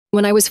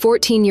When I was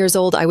 14 years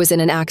old, I was in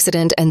an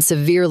accident and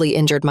severely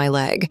injured my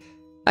leg.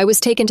 I was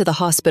taken to the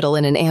hospital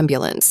in an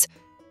ambulance.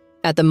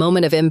 At the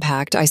moment of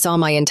impact, I saw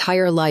my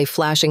entire life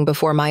flashing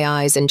before my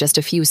eyes in just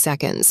a few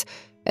seconds,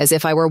 as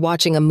if I were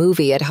watching a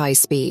movie at high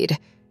speed.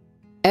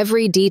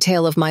 Every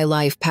detail of my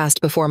life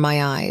passed before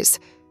my eyes.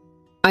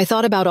 I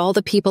thought about all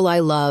the people I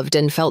loved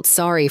and felt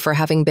sorry for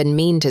having been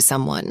mean to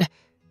someone.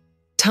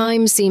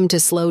 Time seemed to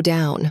slow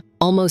down,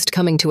 almost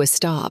coming to a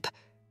stop.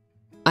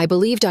 I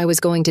believed I was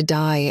going to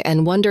die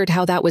and wondered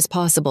how that was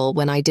possible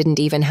when I didn't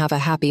even have a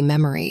happy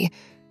memory.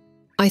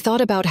 I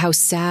thought about how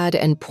sad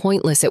and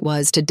pointless it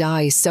was to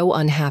die so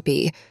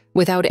unhappy,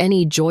 without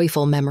any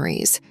joyful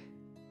memories.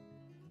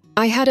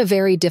 I had a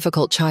very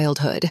difficult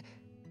childhood.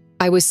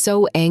 I was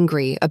so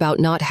angry about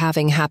not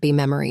having happy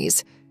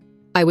memories.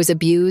 I was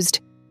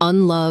abused,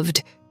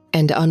 unloved,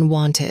 and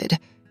unwanted.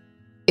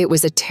 It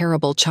was a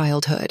terrible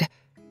childhood.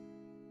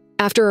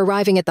 After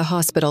arriving at the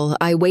hospital,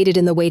 I waited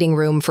in the waiting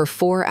room for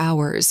 4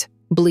 hours,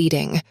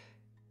 bleeding.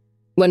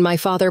 When my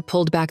father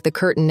pulled back the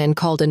curtain and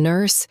called a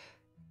nurse,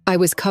 I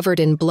was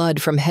covered in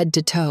blood from head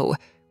to toe,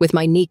 with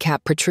my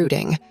kneecap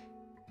protruding.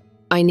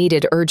 I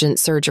needed urgent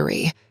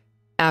surgery.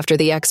 After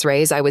the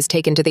x-rays, I was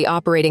taken to the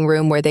operating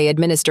room where they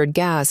administered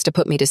gas to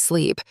put me to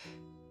sleep.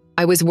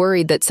 I was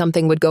worried that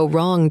something would go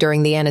wrong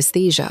during the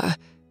anesthesia.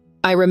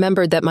 I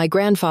remembered that my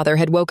grandfather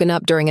had woken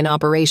up during an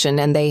operation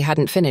and they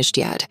hadn't finished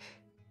yet.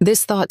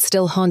 This thought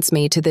still haunts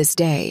me to this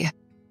day.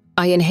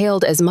 I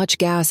inhaled as much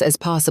gas as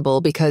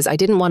possible because I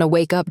didn't want to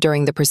wake up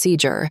during the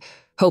procedure,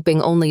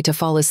 hoping only to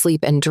fall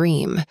asleep and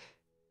dream.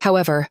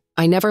 However,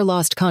 I never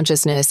lost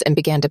consciousness and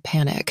began to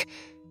panic.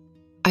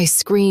 I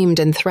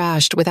screamed and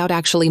thrashed without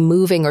actually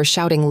moving or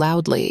shouting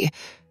loudly.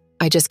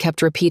 I just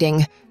kept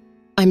repeating,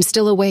 "I'm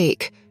still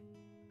awake."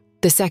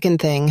 The second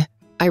thing,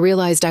 I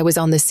realized I was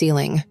on the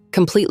ceiling,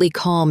 completely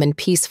calm and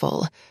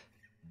peaceful.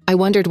 I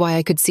wondered why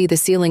I could see the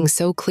ceiling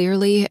so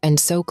clearly and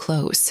so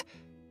close.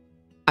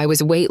 I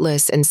was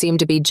weightless and seemed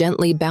to be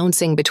gently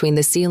bouncing between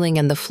the ceiling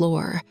and the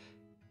floor.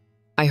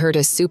 I heard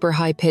a super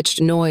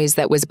high-pitched noise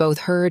that was both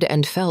heard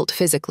and felt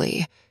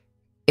physically.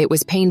 It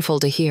was painful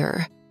to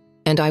hear,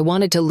 and I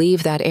wanted to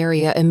leave that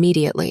area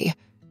immediately.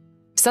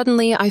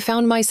 Suddenly, I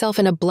found myself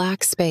in a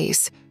black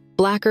space,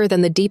 blacker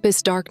than the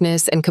deepest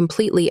darkness and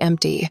completely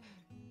empty.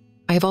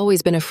 I've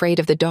always been afraid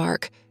of the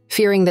dark,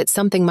 fearing that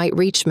something might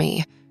reach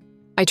me.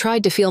 I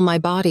tried to feel my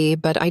body,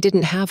 but I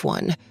didn't have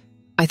one.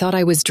 I thought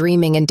I was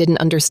dreaming and didn't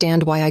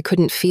understand why I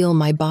couldn't feel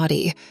my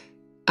body.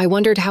 I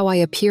wondered how I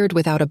appeared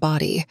without a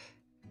body.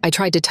 I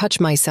tried to touch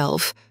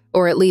myself,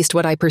 or at least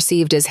what I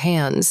perceived as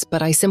hands,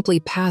 but I simply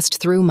passed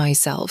through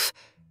myself.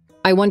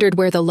 I wondered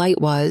where the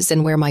light was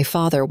and where my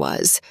father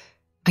was.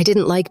 I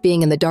didn't like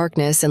being in the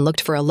darkness and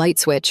looked for a light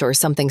switch or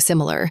something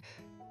similar.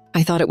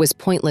 I thought it was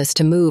pointless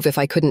to move if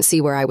I couldn't see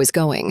where I was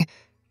going.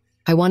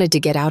 I wanted to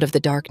get out of the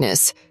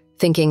darkness,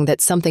 thinking that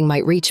something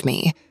might reach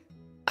me.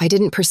 I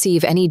didn't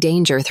perceive any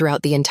danger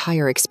throughout the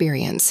entire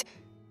experience.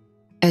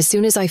 As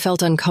soon as I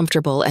felt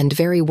uncomfortable and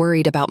very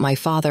worried about my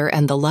father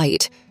and the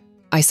light,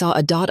 I saw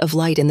a dot of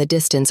light in the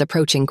distance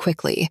approaching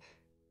quickly.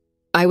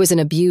 I was an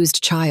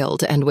abused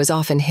child and was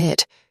often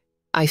hit.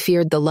 I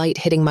feared the light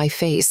hitting my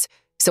face,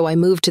 so I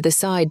moved to the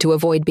side to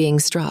avoid being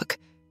struck.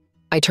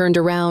 I turned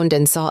around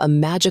and saw a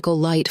magical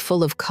light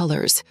full of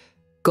colors: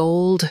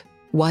 gold,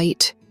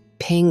 white,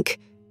 pink,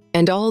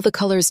 and all the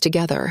colors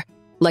together,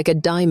 like a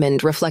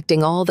diamond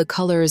reflecting all the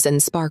colors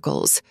and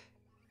sparkles.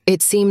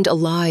 It seemed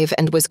alive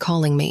and was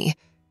calling me.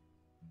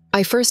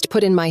 I first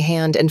put in my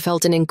hand and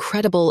felt an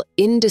incredible,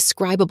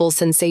 indescribable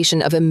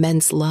sensation of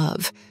immense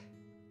love.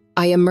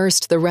 I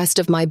immersed the rest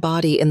of my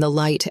body in the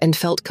light and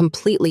felt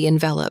completely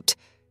enveloped.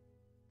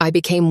 I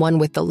became one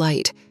with the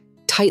light,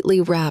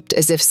 tightly wrapped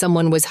as if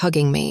someone was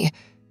hugging me.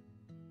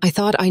 I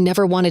thought I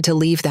never wanted to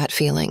leave that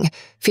feeling,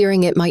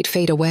 fearing it might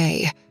fade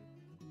away.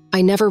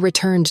 I never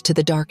returned to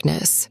the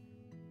darkness.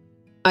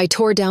 I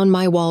tore down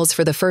my walls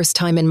for the first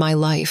time in my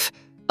life,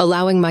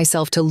 allowing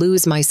myself to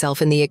lose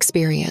myself in the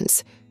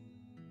experience.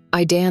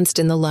 I danced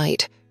in the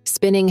light,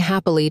 spinning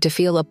happily to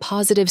feel a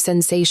positive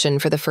sensation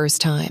for the first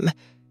time.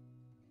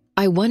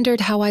 I wondered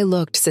how I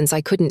looked since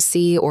I couldn't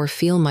see or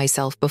feel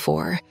myself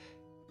before.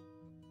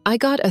 I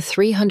got a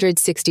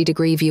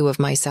 360-degree view of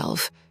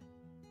myself.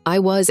 I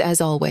was, as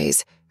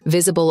always,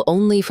 visible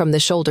only from the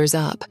shoulders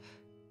up.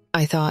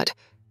 I thought,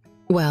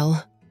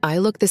 well, I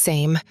look the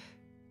same.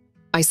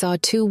 I saw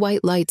 2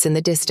 white lights in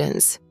the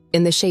distance,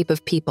 in the shape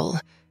of people.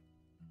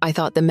 I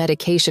thought the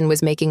medication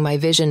was making my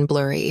vision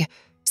blurry,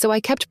 so I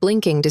kept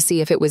blinking to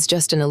see if it was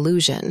just an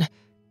illusion.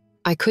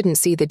 I couldn't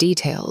see the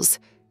details.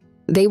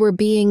 They were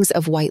beings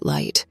of white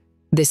light.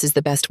 This is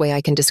the best way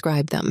I can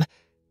describe them.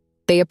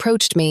 They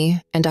approached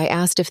me, and I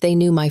asked if they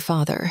knew my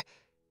father.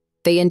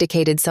 They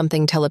indicated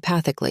something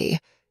telepathically.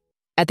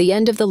 At the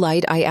end of the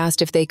light, I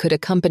asked if they could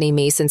accompany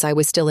me since I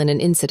was still in an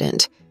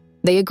incident.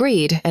 They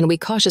agreed, and we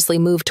cautiously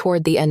moved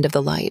toward the end of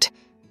the light.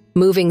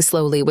 Moving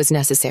slowly was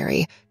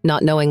necessary,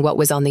 not knowing what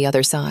was on the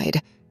other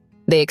side.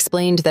 They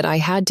explained that I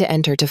had to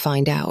enter to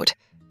find out.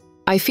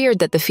 I feared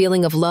that the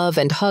feeling of love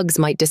and hugs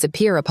might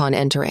disappear upon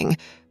entering,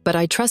 but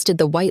I trusted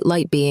the white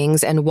light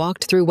beings and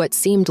walked through what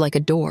seemed like a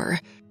door.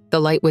 The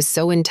light was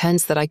so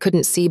intense that I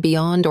couldn't see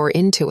beyond or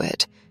into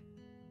it.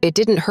 It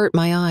didn't hurt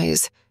my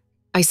eyes.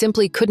 I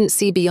simply couldn't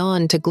see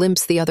beyond to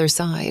glimpse the other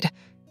side.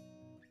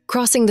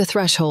 Crossing the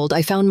threshold,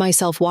 I found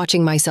myself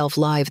watching myself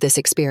live this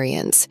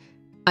experience.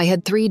 I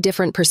had 3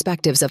 different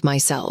perspectives of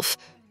myself,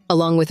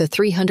 along with a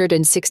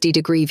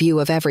 360-degree view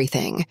of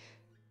everything.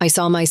 I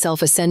saw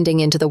myself ascending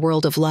into the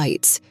world of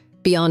lights,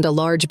 beyond a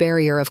large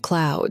barrier of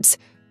clouds.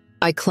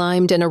 I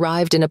climbed and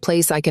arrived in a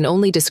place I can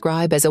only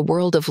describe as a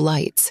world of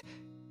lights.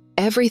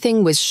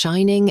 Everything was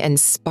shining and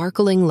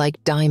sparkling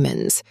like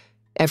diamonds.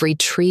 Every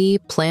tree,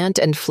 plant,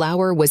 and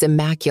flower was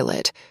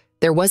immaculate.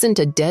 There wasn't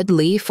a dead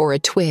leaf or a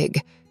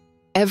twig.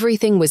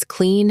 Everything was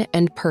clean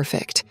and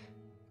perfect.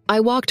 I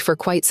walked for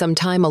quite some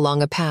time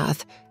along a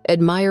path,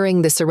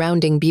 admiring the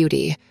surrounding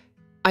beauty.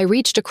 I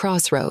reached a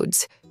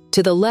crossroads.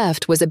 To the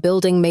left was a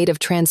building made of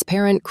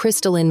transparent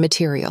crystalline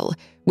material,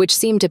 which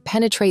seemed to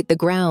penetrate the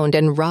ground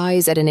and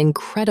rise at an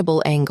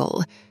incredible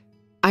angle.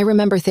 I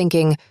remember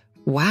thinking,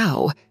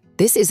 wow,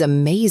 this is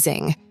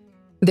amazing.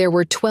 There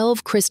were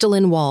 12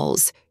 crystalline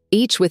walls,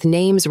 each with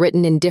names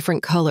written in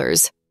different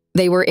colors.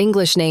 They were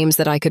English names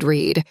that I could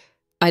read.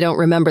 I don't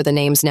remember the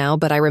names now,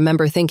 but I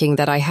remember thinking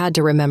that I had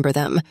to remember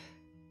them.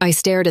 I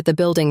stared at the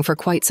building for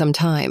quite some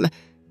time.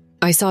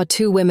 I saw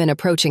 2 women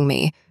approaching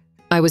me.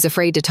 I was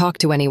afraid to talk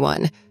to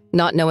anyone,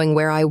 not knowing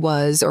where I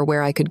was or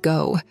where I could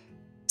go.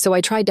 So I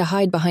tried to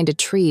hide behind a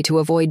tree to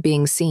avoid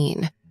being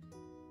seen.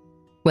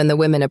 When the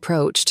women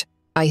approached,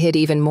 I hid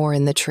even more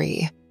in the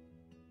tree.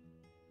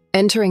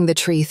 Entering the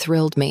tree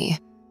thrilled me.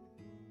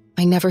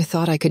 I never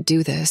thought I could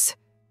do this.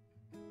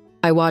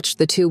 I watched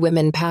the 2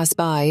 women pass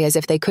by as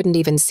if they couldn't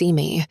even see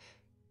me.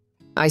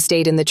 I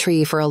stayed in the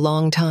tree for a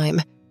long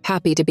time,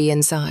 happy to be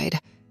inside.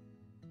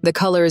 The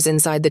colors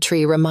inside the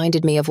tree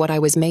reminded me of what I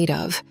was made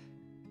of.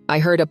 I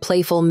heard a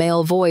playful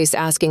male voice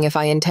asking if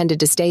I intended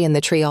to stay in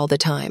the tree all the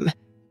time.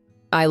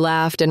 I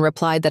laughed and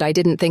replied that I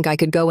didn't think I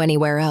could go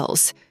anywhere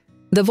else.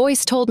 The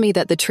voice told me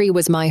that the tree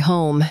was my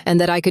home and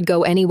that I could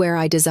go anywhere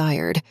I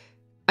desired.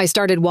 I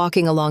started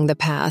walking along the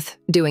path,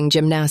 doing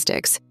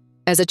gymnastics.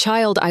 As a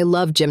child, I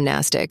loved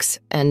gymnastics,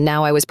 and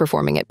now I was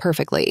performing it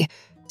perfectly,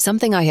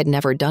 something I had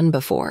never done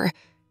before.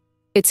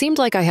 It seemed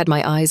like I had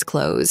my eyes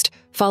closed,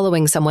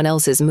 following someone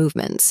else's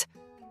movements.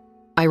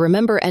 I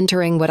remember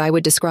entering what I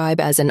would describe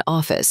as an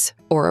office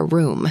or a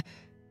room.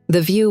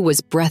 The view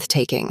was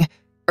breathtaking,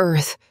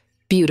 earth,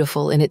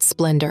 beautiful in its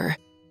splendor.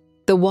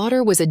 The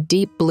water was a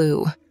deep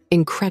blue,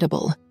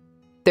 incredible.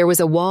 There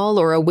was a wall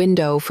or a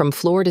window from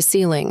floor to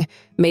ceiling,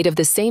 made of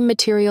the same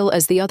material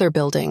as the other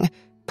building,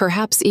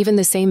 perhaps even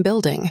the same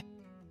building.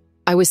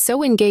 I was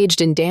so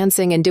engaged in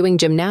dancing and doing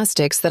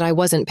gymnastics that I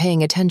wasn't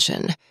paying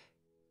attention.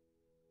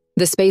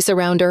 The space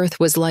around Earth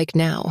was like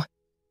now,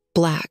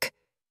 black.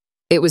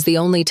 It was the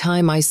only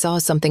time I saw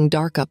something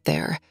dark up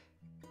there.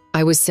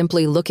 I was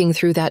simply looking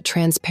through that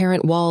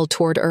transparent wall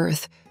toward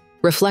Earth,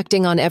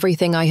 reflecting on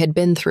everything I had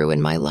been through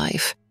in my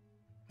life.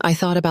 I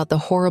thought about the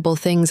horrible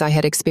things I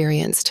had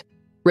experienced,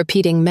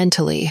 repeating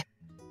mentally,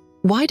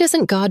 "Why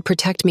doesn't God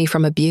protect me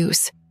from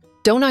abuse?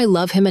 Don't I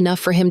love him enough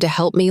for him to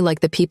help me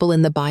like the people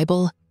in the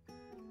Bible?"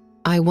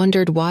 I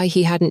wondered why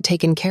he hadn't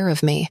taken care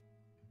of me.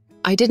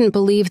 I didn't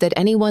believe that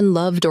anyone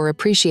loved or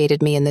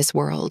appreciated me in this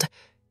world.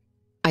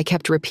 I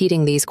kept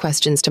repeating these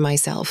questions to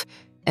myself,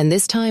 and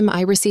this time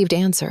I received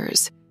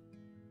answers.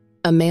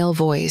 A male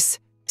voice,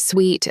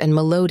 sweet and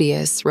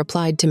melodious,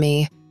 replied to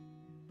me,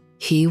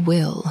 "He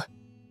will."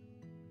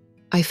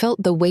 I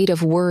felt the weight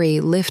of worry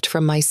lift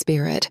from my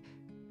spirit,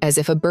 as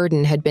if a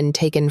burden had been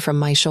taken from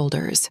my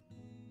shoulders.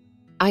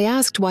 I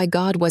asked why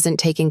God wasn't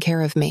taking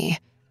care of me,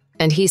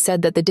 and he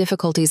said that the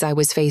difficulties I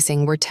was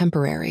facing were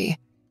temporary.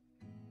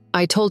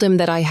 I told him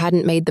that I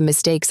hadn't made the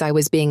mistakes I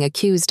was being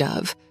accused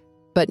of,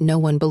 but no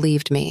one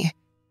believed me.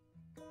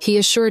 He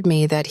assured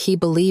me that he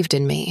believed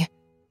in me.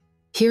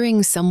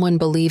 Hearing someone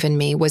believe in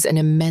me was an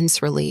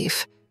immense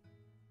relief.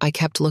 I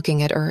kept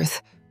looking at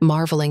Earth,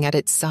 marveling at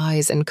its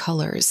size and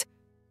colors.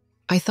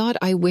 I thought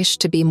I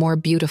wished to be more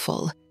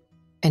beautiful,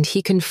 and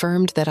he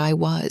confirmed that I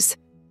was.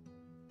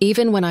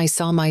 Even when I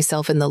saw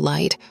myself in the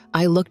light,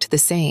 I looked the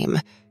same,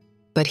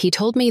 but he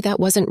told me that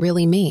wasn't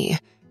really me.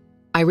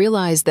 I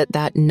realized that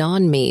that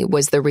non-me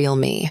was the real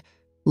me,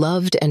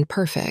 loved and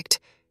perfect.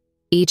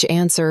 Each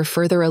answer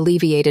further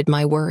alleviated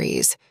my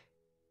worries.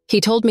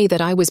 He told me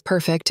that I was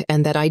perfect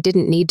and that I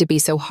didn't need to be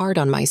so hard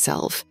on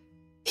myself.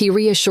 He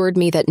reassured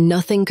me that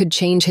nothing could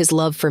change his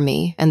love for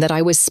me and that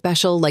I was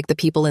special like the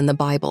people in the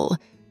Bible.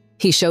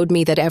 He showed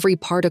me that every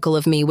particle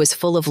of me was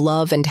full of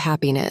love and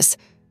happiness.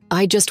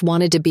 I just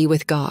wanted to be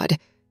with God,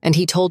 and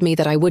he told me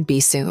that I would be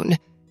soon.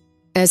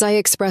 As I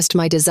expressed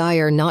my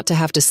desire not to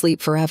have to sleep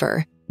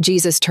forever,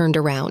 Jesus turned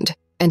around,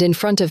 and in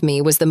front of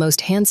me was the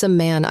most handsome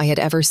man I had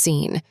ever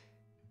seen.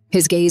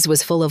 His gaze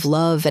was full of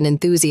love and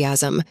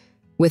enthusiasm,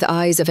 with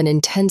eyes of an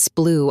intense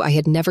blue I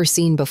had never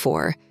seen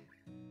before.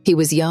 He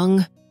was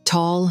young,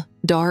 tall,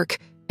 dark,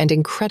 and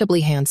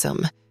incredibly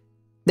handsome.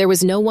 There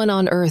was no one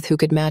on earth who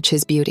could match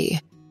his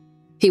beauty.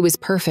 He was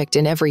perfect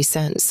in every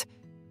sense.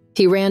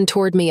 He ran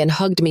toward me and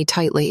hugged me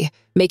tightly,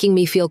 making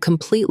me feel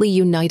completely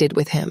united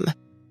with him.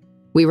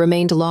 We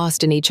remained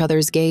lost in each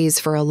other's gaze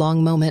for a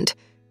long moment.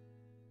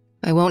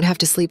 I won't have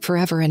to sleep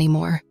forever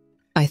anymore,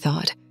 I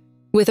thought.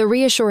 With a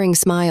reassuring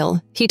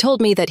smile, he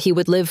told me that he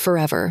would live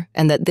forever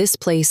and that this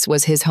place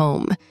was his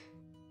home.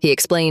 He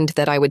explained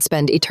that I would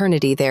spend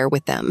eternity there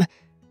with them.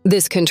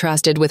 This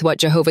contrasted with what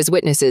Jehovah's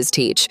Witnesses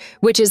teach,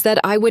 which is that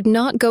I would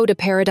not go to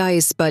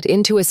paradise but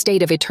into a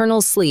state of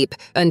eternal sleep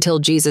until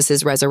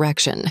Jesus'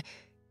 resurrection.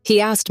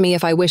 He asked me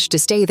if I wished to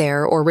stay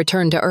there or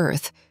return to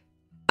Earth.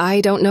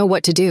 I don't know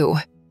what to do,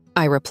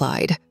 I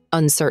replied,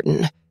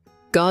 uncertain.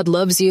 God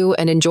loves you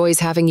and enjoys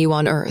having you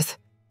on Earth,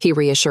 he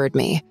reassured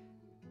me.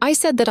 I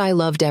said that I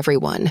loved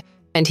everyone,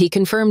 and he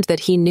confirmed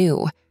that he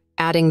knew,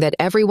 adding that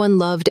everyone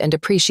loved and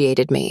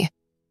appreciated me.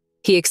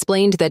 He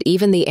explained that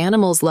even the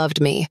animals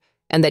loved me,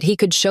 and that he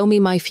could show me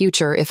my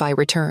future if I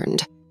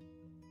returned.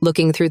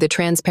 Looking through the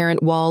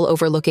transparent wall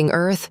overlooking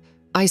Earth,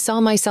 I saw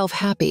myself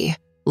happy,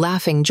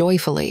 laughing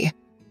joyfully.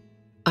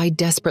 I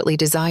desperately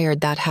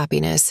desired that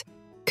happiness,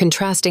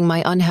 contrasting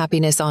my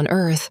unhappiness on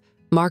Earth,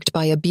 marked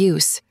by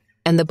abuse,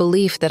 and the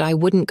belief that I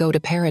wouldn't go to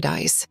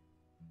paradise.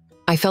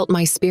 I felt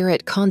my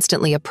spirit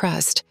constantly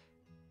oppressed.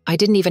 I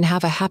didn't even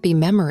have a happy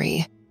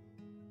memory.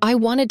 I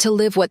wanted to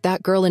live what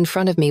that girl in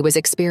front of me was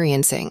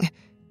experiencing.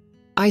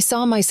 I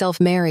saw myself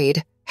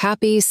married,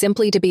 happy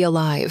simply to be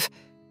alive.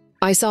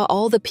 I saw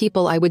all the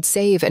people I would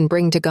save and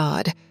bring to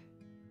God.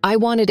 I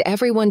wanted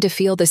everyone to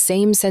feel the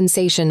same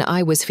sensation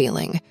I was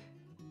feeling.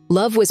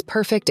 Love was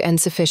perfect and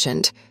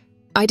sufficient.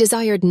 I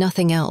desired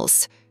nothing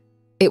else.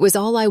 It was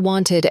all I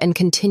wanted and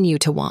continue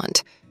to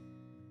want.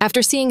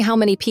 After seeing how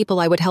many people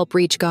I would help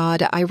reach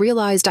God, I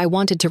realized I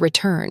wanted to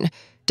return,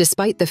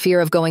 despite the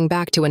fear of going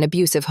back to an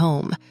abusive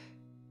home.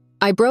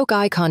 I broke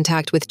eye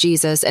contact with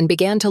Jesus and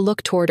began to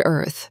look toward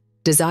Earth,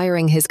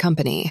 desiring his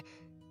company.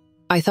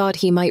 I thought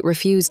he might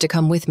refuse to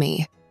come with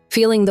me,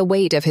 feeling the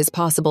weight of his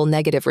possible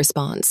negative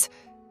response.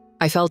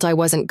 I felt I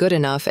wasn't good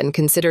enough and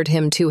considered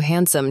him too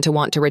handsome to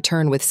want to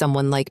return with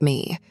someone like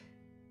me.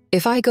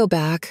 If I go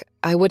back,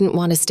 I wouldn't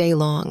want to stay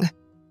long,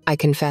 I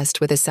confessed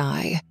with a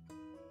sigh.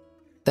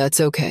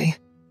 That's okay,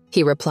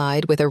 he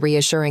replied with a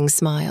reassuring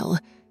smile.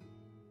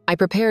 I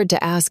prepared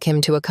to ask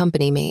him to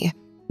accompany me,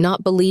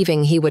 not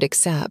believing he would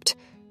accept.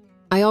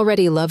 I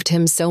already loved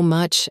him so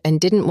much and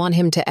didn't want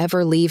him to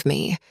ever leave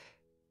me.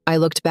 I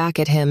looked back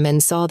at him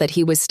and saw that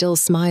he was still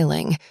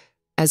smiling,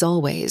 as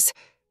always.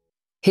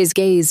 His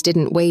gaze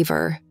didn't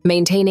waver,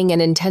 maintaining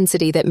an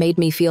intensity that made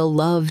me feel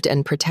loved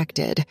and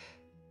protected.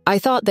 I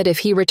thought that if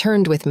he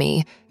returned with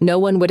me, no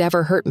one would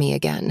ever hurt me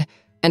again,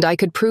 and I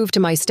could prove to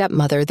my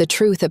stepmother the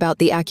truth about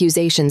the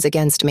accusations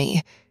against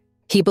me.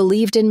 He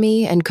believed in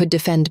me and could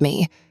defend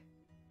me.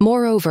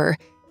 Moreover,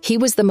 he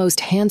was the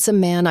most handsome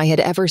man I had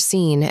ever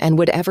seen and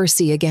would ever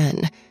see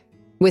again.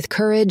 With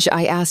courage,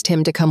 I asked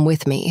him to come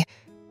with me.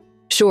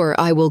 Sure,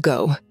 I will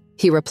go,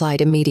 he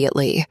replied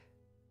immediately.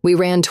 We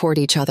ran toward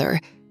each other,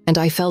 and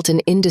I felt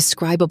an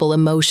indescribable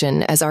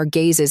emotion as our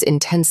gazes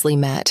intensely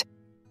met.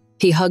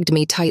 He hugged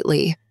me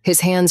tightly,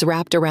 his hands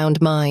wrapped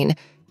around mine,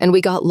 and we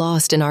got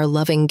lost in our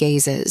loving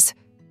gazes.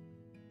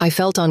 I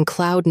felt on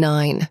cloud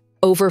 9,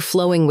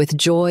 overflowing with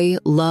joy,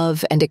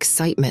 love, and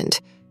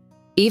excitement.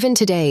 Even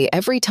today,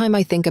 every time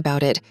I think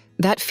about it,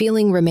 that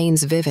feeling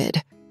remains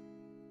vivid.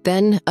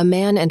 Then, a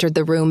man entered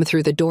the room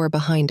through the door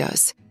behind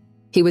us.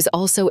 He was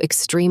also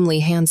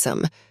extremely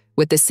handsome,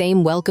 with the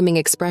same welcoming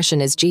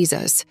expression as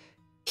Jesus.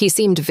 He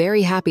seemed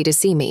very happy to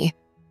see me,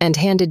 and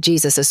handed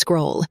Jesus a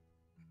scroll.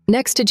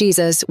 Next to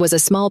Jesus was a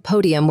small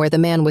podium where the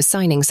man was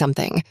signing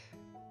something.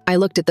 I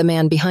looked at the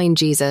man behind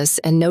Jesus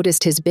and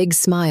noticed his big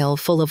smile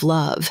full of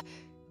love.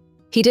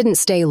 He didn't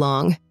stay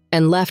long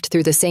and left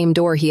through the same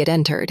door he had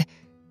entered.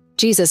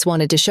 Jesus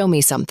wanted to show me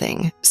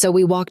something, so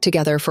we walked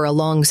together for a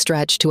long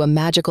stretch to a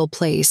magical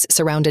place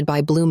surrounded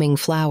by blooming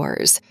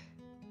flowers.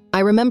 I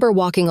remember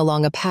walking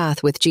along a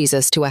path with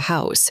Jesus to a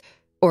house,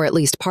 or at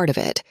least part of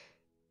it.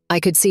 I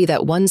could see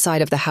that one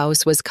side of the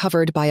house was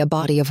covered by a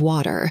body of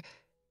water.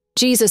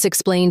 Jesus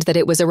explained that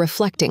it was a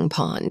reflecting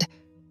pond.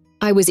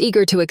 I was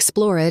eager to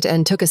explore it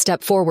and took a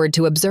step forward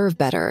to observe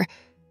better.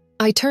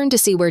 I turned to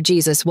see where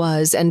Jesus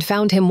was and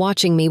found him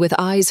watching me with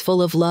eyes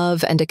full of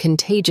love and a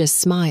contagious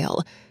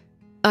smile.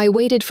 I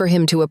waited for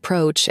him to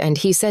approach, and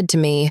he said to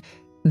me,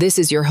 "This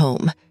is your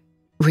home."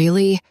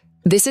 "Really?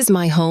 This is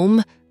my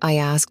home?" I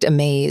asked,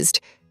 amazed.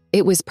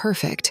 It was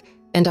perfect,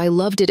 and I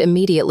loved it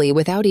immediately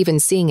without even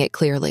seeing it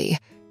clearly.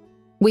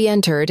 We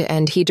entered,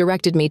 and he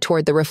directed me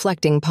toward the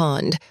reflecting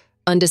pond,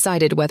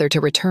 undecided whether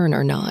to return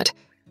or not.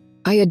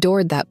 I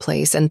adored that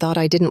place and thought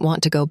I didn't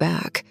want to go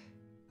back.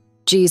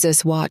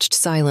 Jesus watched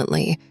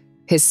silently.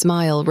 His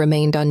smile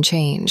remained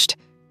unchanged.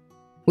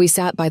 We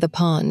sat by the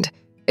pond,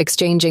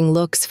 exchanging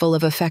looks full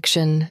of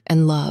affection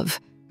and love.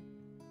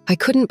 I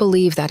couldn't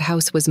believe that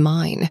house was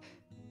mine.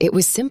 It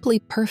was simply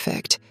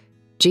perfect.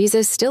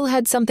 Jesus still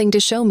had something to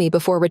show me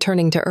before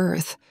returning to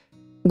Earth.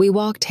 We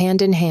walked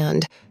hand in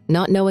hand,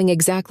 not knowing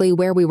exactly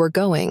where we were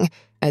going,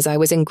 as I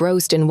was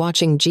engrossed in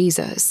watching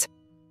Jesus.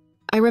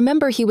 I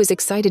remember he was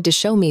excited to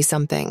show me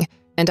something,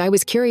 and I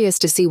was curious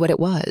to see what it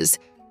was.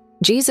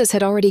 Jesus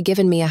had already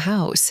given me a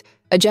house,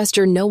 a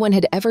gesture no one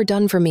had ever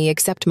done for me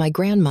except my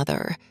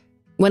grandmother.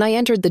 When I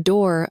entered the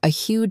door, a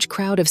huge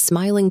crowd of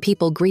smiling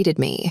people greeted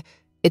me.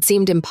 It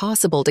seemed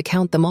impossible to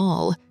count them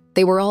all.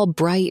 They were all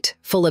bright,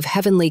 full of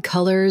heavenly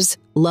colors,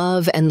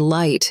 love, and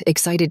light,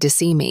 excited to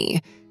see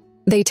me.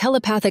 They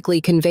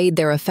telepathically conveyed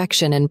their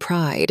affection and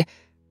pride.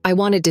 I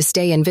wanted to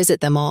stay and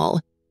visit them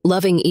all,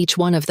 loving each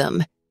one of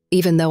them,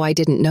 even though I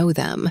didn't know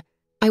them.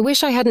 I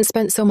wish I hadn't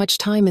spent so much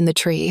time in the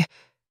tree.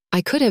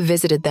 I could have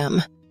visited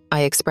them,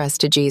 I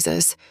expressed to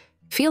Jesus,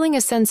 feeling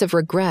a sense of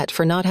regret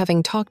for not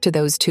having talked to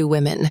those two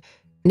women,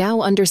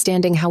 now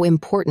understanding how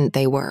important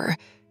they were.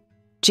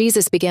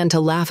 Jesus began to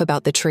laugh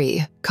about the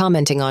tree,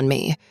 commenting on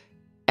me.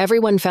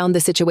 Everyone found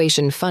the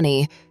situation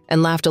funny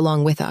and laughed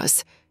along with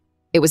us.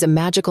 It was a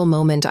magical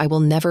moment I will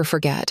never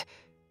forget.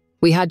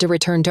 We had to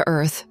return to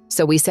Earth,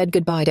 so we said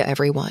goodbye to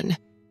everyone.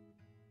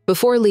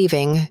 Before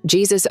leaving,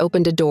 Jesus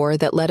opened a door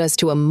that led us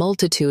to a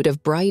multitude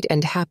of bright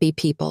and happy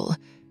people.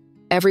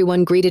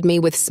 Everyone greeted me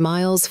with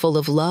smiles full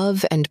of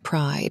love and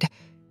pride.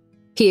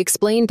 He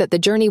explained that the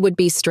journey would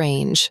be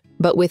strange,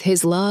 but with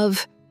his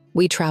love,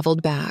 we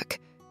traveled back.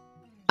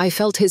 I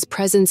felt his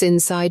presence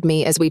inside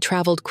me as we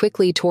traveled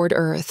quickly toward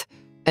Earth,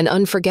 an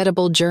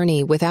unforgettable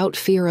journey without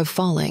fear of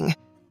falling.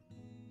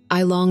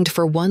 I longed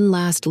for one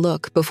last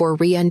look before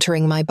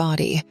re-entering my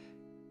body.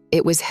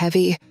 It was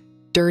heavy,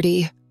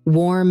 dirty,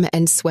 warm,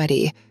 and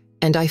sweaty,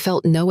 and I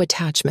felt no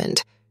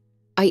attachment.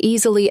 I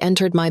easily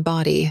entered my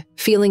body,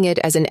 feeling it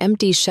as an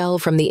empty shell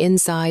from the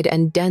inside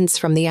and dense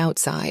from the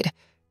outside.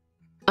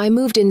 I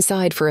moved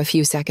inside for a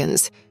few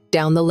seconds,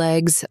 down the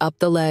legs, up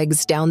the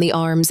legs, down the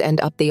arms, and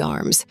up the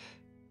arms.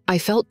 I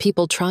felt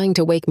people trying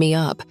to wake me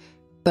up,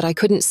 but I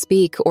couldn't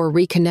speak or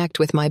reconnect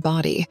with my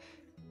body.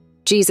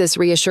 Jesus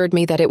reassured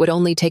me that it would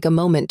only take a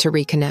moment to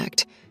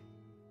reconnect.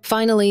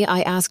 Finally,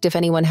 I asked if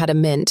anyone had a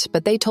mint,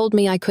 but they told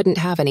me I couldn't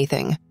have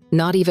anything,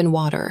 not even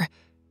water.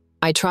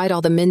 I tried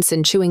all the mints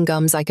and chewing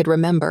gums I could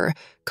remember,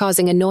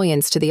 causing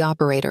annoyance to the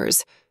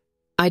operators.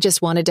 I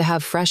just wanted to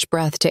have fresh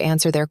breath to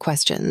answer their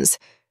questions.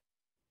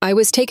 I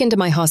was taken to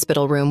my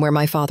hospital room where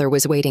my father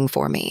was waiting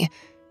for me.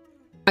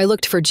 I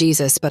looked for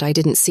Jesus, but I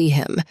didn't see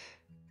him.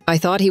 I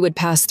thought he would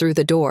pass through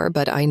the door,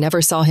 but I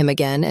never saw him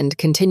again and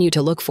continued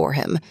to look for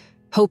him,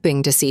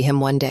 hoping to see him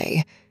one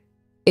day.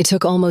 It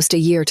took almost a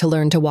year to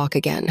learn to walk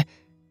again.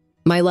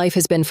 My life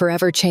has been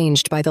forever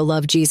changed by the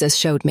love Jesus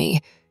showed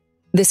me.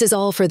 This is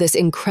all for this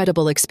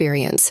incredible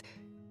experience.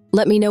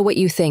 Let me know what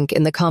you think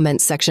in the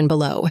comments section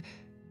below.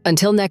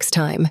 Until next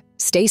time,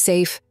 stay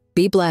safe,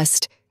 be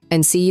blessed,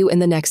 and see you in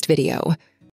the next video.